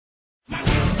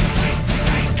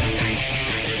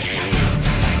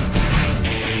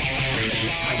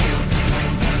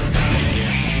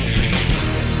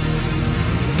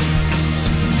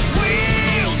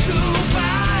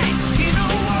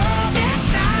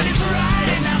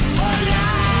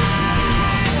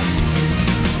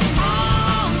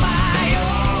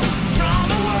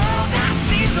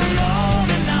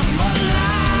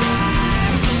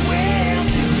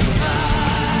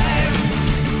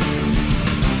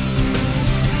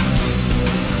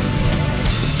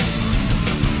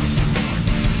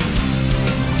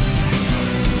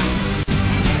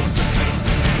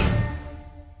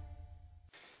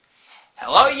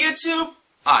YouTube?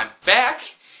 I'm back,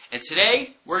 and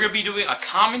today we're going to be doing a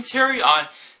commentary on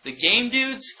the Game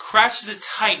Dude's Crash of the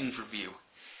Titans review.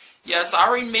 Yes, I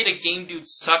already made a Game Dude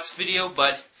Sucks video,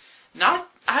 but I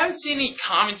haven't seen any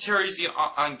commentaries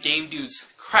on Game Dude's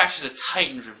Crash of the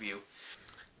Titans review.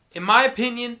 In my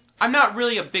opinion, I'm not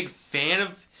really a big fan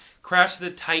of Crash of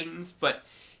the Titans, but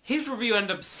his review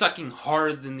ended up sucking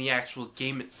harder than the actual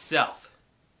game itself.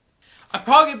 I'm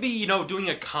probably going to be, doing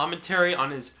a commentary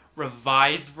on his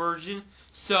revised version,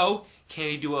 so can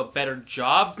he do a better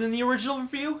job than the original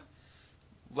review?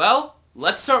 Well,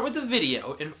 let's start with the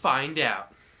video and find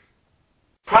out.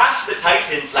 Crash of the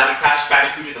Titans landed Crash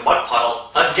Bandicoot in the mud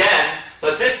puddle again,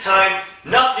 but this time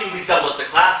nothing resembles the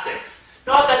classics.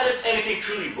 Not that there's anything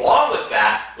truly wrong with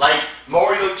that, like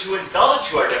Mario 2 and Zelda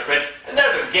 2 are different, and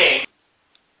they're a good game.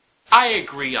 I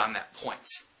agree on that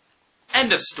point.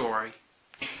 End of story.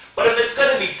 But if it's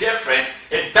going to be different,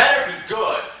 it better be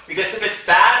good, because if it's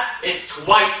bad, it's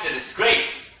twice the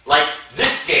disgrace. Like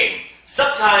this game.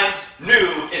 Sometimes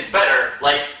new is better,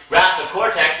 like Wrath of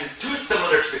Cortex is too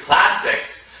similar to the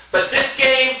classics. But this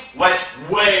game went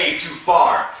way too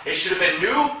far. It should have been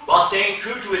new while staying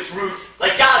true to its roots,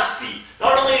 like Galaxy.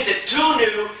 Not only is it too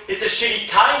new, it's a shitty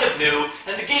kind of new,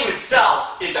 and the game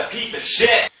itself is a piece of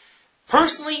shit.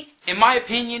 Personally, in my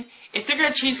opinion, if they're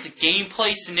going to change the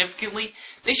gameplay significantly,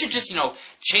 they should just,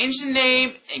 change the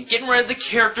name and get rid of the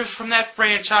characters from that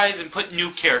franchise and put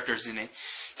new characters in it.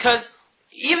 Because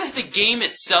even if the game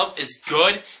itself is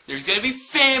good, there's going to be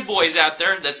fanboys out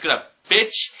there that's going to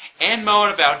bitch and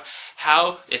moan about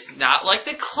how it's not like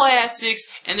the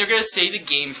classics, and they're going to say the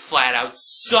game flat out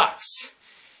sucks.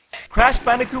 Crash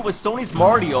Bandicoot was Sony's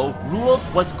Mario, ruled,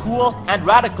 was cool, and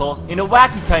radical in a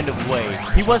wacky kind of way.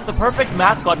 He was the perfect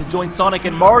mascot to join Sonic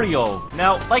and Mario.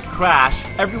 Now, like Crash,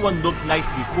 everyone looked nice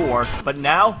before, but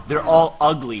now they're all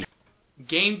ugly.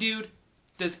 Game Dude,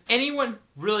 does anyone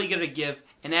really gonna give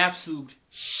an absolute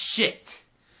shit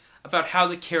about how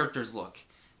the characters look?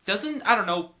 Doesn't,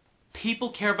 people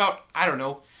care about,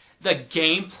 the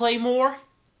gameplay more?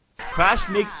 Crash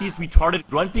makes these retarded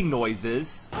grunting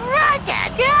noises,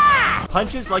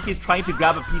 punches like he's trying to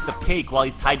grab a piece of cake while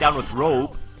he's tied down with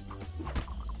rope.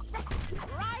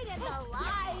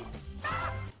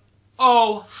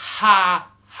 Oh, ha,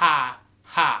 ha,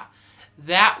 ha.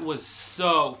 That was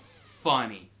so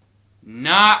funny.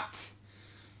 Not.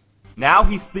 Now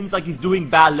he spins like he's doing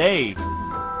ballet.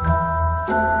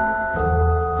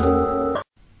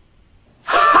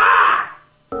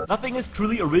 Nothing is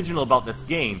truly original about this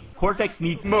game. Cortex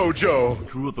needs mojo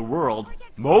to rule the world.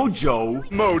 Mojo?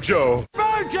 Mojo!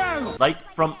 Mojo!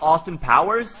 Like from Austin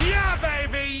Powers? Yeah,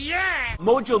 baby, yeah!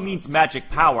 Mojo means magic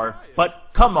power, but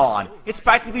come on, it's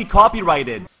practically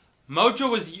copyrighted.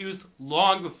 Mojo was used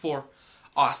long before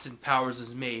Austin Powers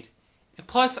was made. And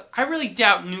plus, I really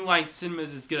doubt New Line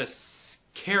Cinemas is gonna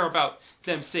care about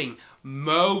them saying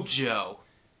Mojo.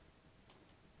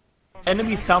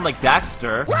 Enemies sound like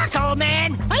Daxter. Look, old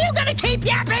man! Are you gonna keep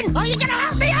yapping, or are you gonna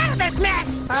help me out of this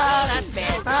mess? Oh, that's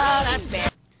bad. Oh, that's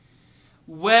bad.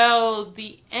 Well,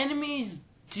 the enemies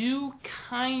do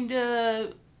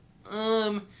kinda...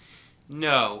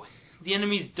 No. The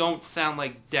enemies don't sound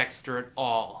like Dexter at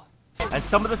all. And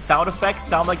some of the sound effects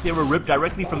sound like they were ripped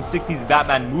directly from 60s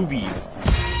Batman movies.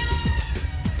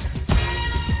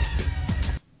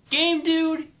 Game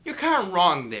Dude, you're kinda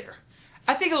wrong there.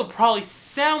 I think it'll probably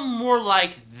sound more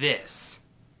like this.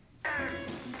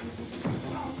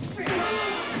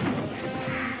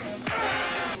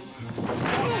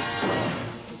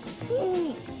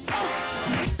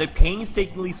 They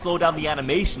painstakingly slow down the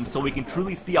animation so we can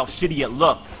truly see how shitty it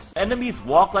looks. Enemies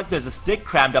walk like there's a stick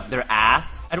crammed up their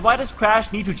ass. And why does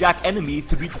Crash need to jack enemies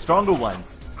to beat the stronger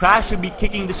ones? Crash should be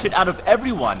kicking the shit out of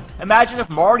everyone. Imagine if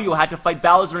Mario had to fight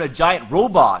Bowser in a giant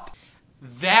robot.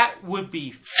 That would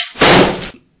be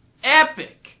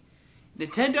epic!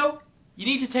 Nintendo, you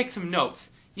need to take some notes.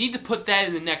 You need to put that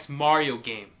in the next Mario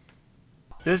game.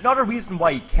 There's not a reason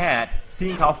why he can't,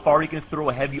 seeing how far he can throw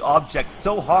a heavy object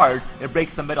so hard it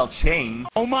breaks a metal chain.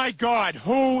 Oh my god,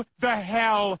 who the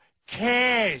hell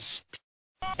cares?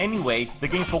 Anyway, the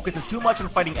game focuses too much on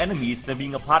fighting enemies than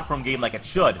being a platform game like it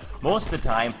should. Most of the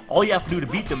time, all you have to do to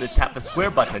beat them is tap the square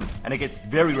button, and it gets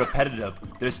very repetitive.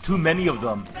 There's too many of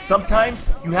them. Sometimes,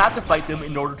 you have to fight them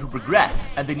in order to progress,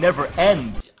 and they never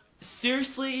end.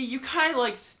 Seriously? You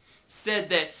kinda said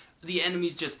that the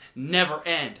enemies just never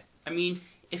end. I mean,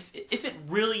 if it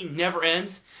really never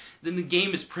ends, then the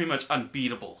game is pretty much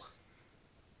unbeatable.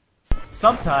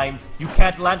 Sometimes, you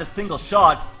can't land a single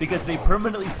shot because they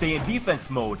permanently stay in defense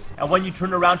mode, and when you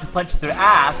turn around to punch their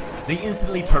ass, they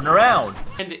instantly turn around.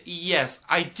 And yes,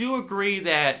 I do agree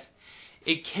that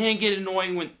it can get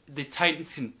annoying when the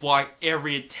Titans can block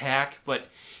every attack, but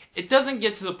it doesn't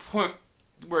get to the point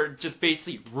where it just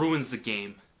basically ruins the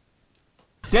game.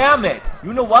 Damn it!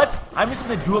 You know what? I'm just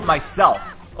gonna do it myself.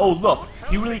 Oh look,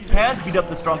 he really can beat up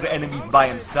the stronger enemies by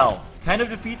himself. Kind of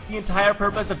defeats the entire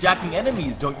purpose of jacking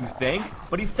enemies, don't you think?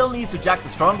 But he still needs to jack the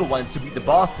stronger ones to beat the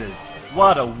bosses.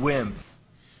 What a wimp.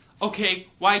 Okay,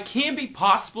 while it can be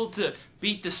possible to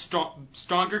beat the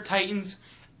stronger Titans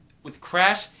with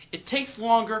Crash, it takes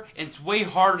longer and it's way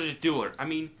harder to do it. I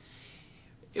mean,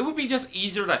 it would be just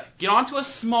easier to get onto a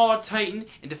smaller Titan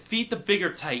and defeat the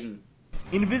bigger Titan.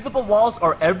 Invisible walls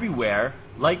are everywhere.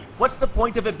 Like, what's the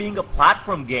point of it being a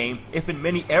platform game if in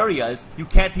many areas you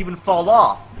can't even fall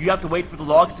off? You have to wait for the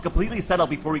logs to completely settle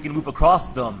before you can move across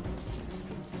them.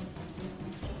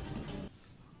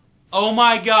 Oh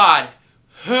my god,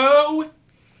 who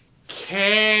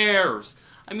cares?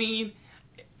 I mean,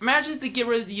 imagine if they get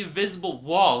rid of the invisible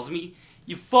walls. I mean,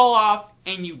 you fall off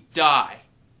and you die.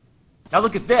 Now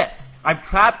look at this. I'm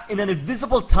trapped in an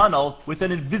invisible tunnel with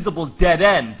an invisible dead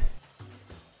end.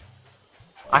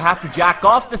 I have to jack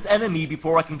off this enemy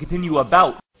before I can continue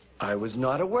about. I was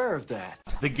not aware of that.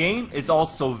 The game is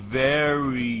also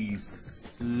very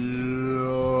slow.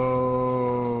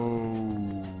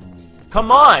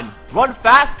 Come on! Run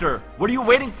faster! What are you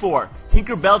waiting for?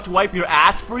 Tinkerbell to wipe your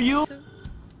ass for you?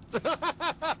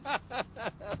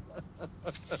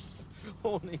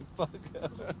 Holy fuck.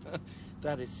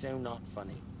 That is so not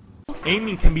funny.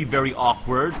 Aiming can be very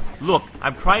awkward. Look,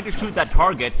 I'm trying to shoot that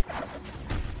target.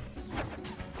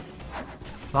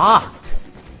 Fuck.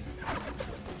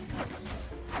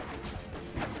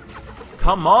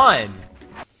 Come on.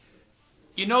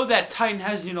 You know that Titan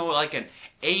has, like an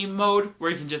aim mode where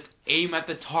you can just aim at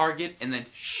the target and then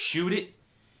shoot it?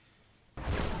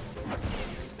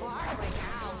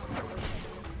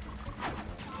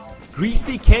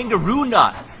 Greasy kangaroo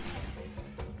nuts.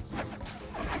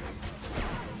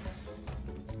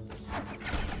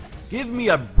 Give me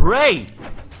a break.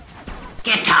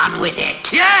 Get on with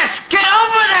it. Yes, get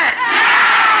on with it!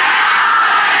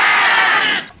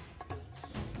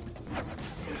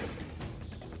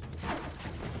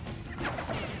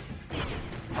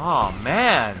 Oh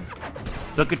man.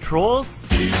 The controls?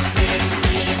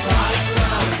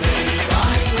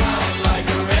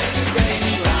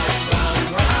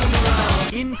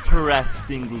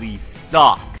 Interestingly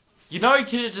suck. You know, you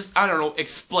could have just,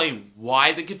 explain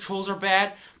why the controls are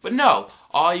bad, but no,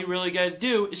 all you really gotta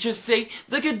do is just say,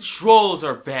 the controls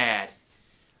are bad.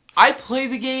 I play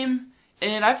the game,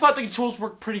 and I thought the controls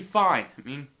worked pretty fine. I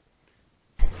mean,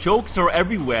 jokes are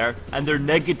everywhere, and they're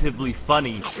negatively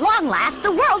funny. At long last,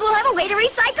 the world will have a way to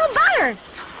recycle butter.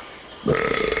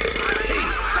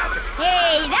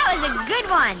 Hey, that was a good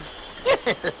one.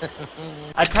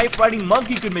 A typewriting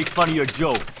monkey could make funnier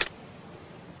jokes.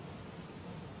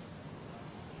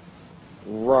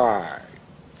 Right.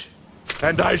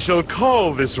 And I shall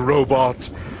call this robot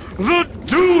the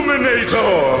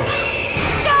Doominator!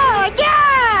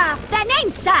 Yeah! That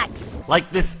name sucks. Like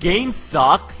this game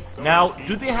sucks. Now,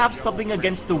 do they have something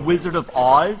against the Wizard of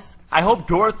Oz? I hope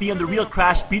Dorothy and the real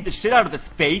Crash beat the shit out of this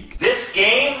fake. This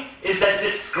game is a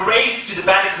disgrace to the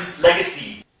Bandicoot's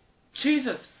legacy.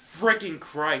 Jesus freaking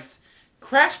Christ.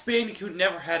 Crash Bandicoot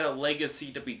never had a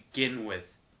legacy to begin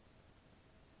with.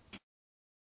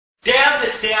 Damn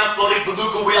this damn floating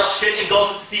beluga whale shit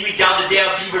engulfs the seaweed down the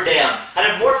damn beaver dam. And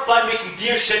have more fun making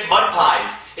deer shit mud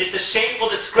pies. It's the shameful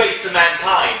disgrace of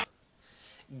mankind.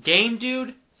 Game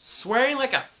Dude, swearing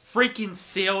like a freaking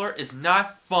sailor is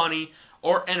not funny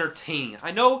or entertaining.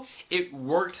 I know it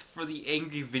worked for the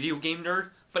angry video game nerd,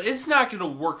 but it's not gonna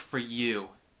work for you.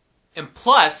 And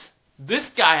plus, this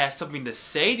guy has something to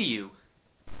say to you.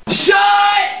 Shut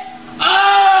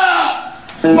up!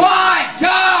 My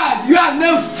God, you have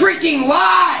no freaking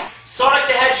life! Sonic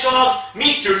the Hedgehog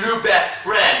meets your new best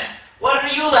friend. What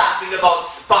are you laughing about,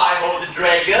 Spyho the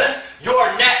Dragon?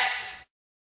 You're next!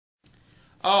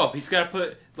 Oh, he's gotta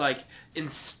put,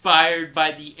 inspired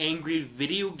by the angry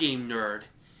video game nerd.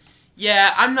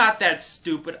 Yeah, I'm not that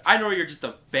stupid. I know you're just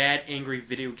a bad angry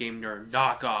video game nerd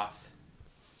knockoff.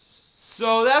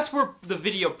 So that's where the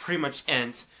video pretty much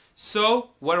ends. So,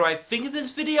 what do I think of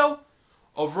this video?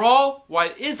 Overall, while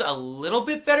it is a little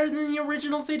bit better than the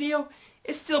original video,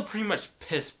 it's still pretty much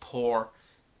piss poor.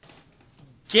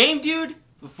 Game Dude,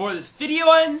 before this video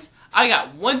ends, I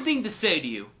got one thing to say to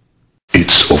you.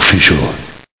 It's official.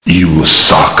 You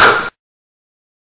suck.